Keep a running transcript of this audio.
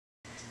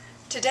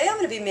Today I'm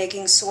going to be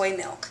making soy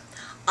milk.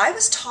 I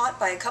was taught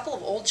by a couple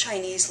of old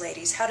Chinese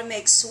ladies how to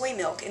make soy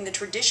milk in the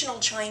traditional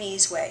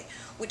Chinese way,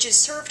 which is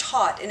served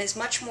hot and is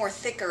much more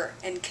thicker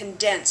and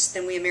condensed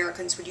than we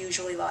Americans would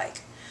usually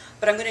like.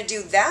 But I'm going to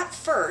do that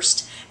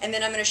first, and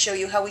then I'm going to show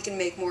you how we can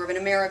make more of an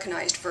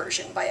Americanized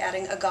version by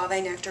adding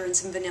agave nectar and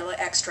some vanilla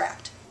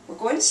extract. We're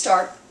going to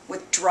start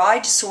with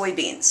dried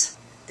soybeans.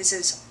 This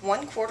is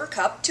 1/4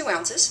 cup, 2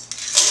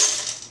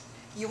 ounces.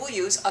 You will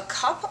use a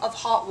cup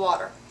of hot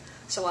water.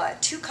 So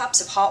 2 cups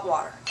of hot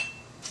water.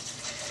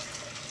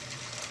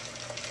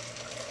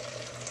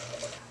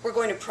 We're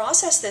going to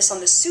process this on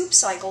the soup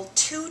cycle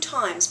 2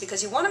 times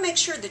because you want to make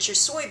sure that your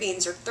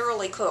soybeans are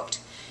thoroughly cooked.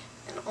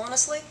 And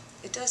honestly,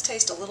 it does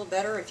taste a little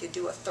better if you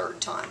do a 3rd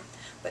time.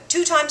 But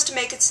 2 times to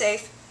make it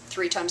safe,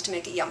 3 times to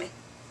make it yummy.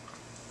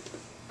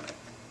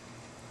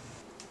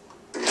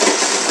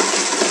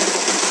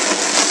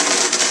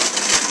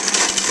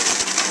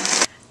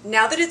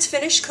 Now that it's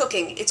finished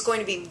cooking, it's going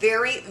to be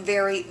very,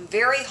 very,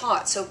 very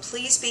hot, so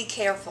please be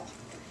careful.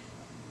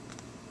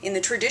 In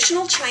the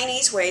traditional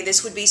Chinese way,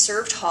 this would be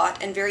served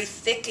hot and very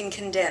thick and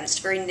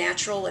condensed, very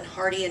natural and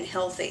hearty and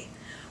healthy.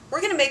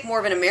 We're going to make more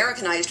of an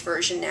Americanized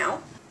version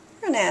now.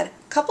 We're going to add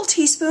a couple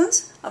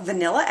teaspoons of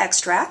vanilla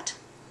extract.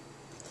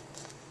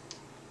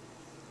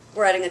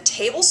 We're adding a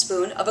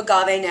tablespoon of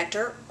agave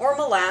nectar or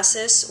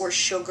molasses or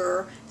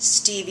sugar,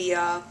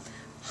 stevia,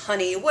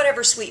 honey,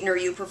 whatever sweetener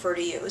you prefer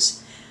to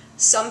use.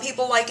 Some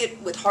people like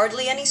it with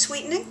hardly any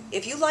sweetening.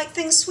 If you like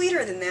things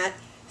sweeter than that,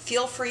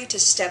 feel free to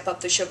step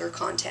up the sugar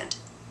content.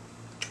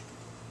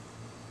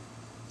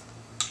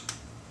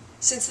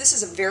 Since this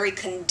is a very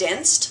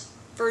condensed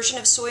version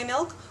of soy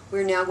milk,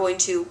 we're now going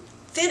to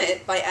thin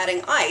it by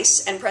adding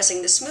ice and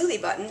pressing the smoothie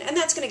button, and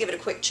that's going to give it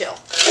a quick chill.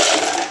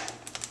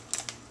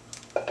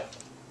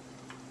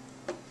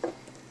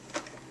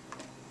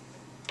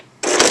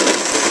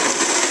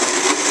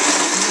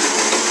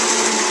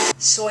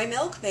 Soy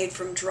milk made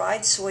from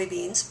dried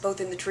soybeans, both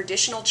in the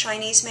traditional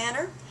Chinese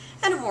manner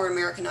and a more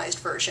Americanized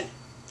version.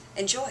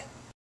 Enjoy!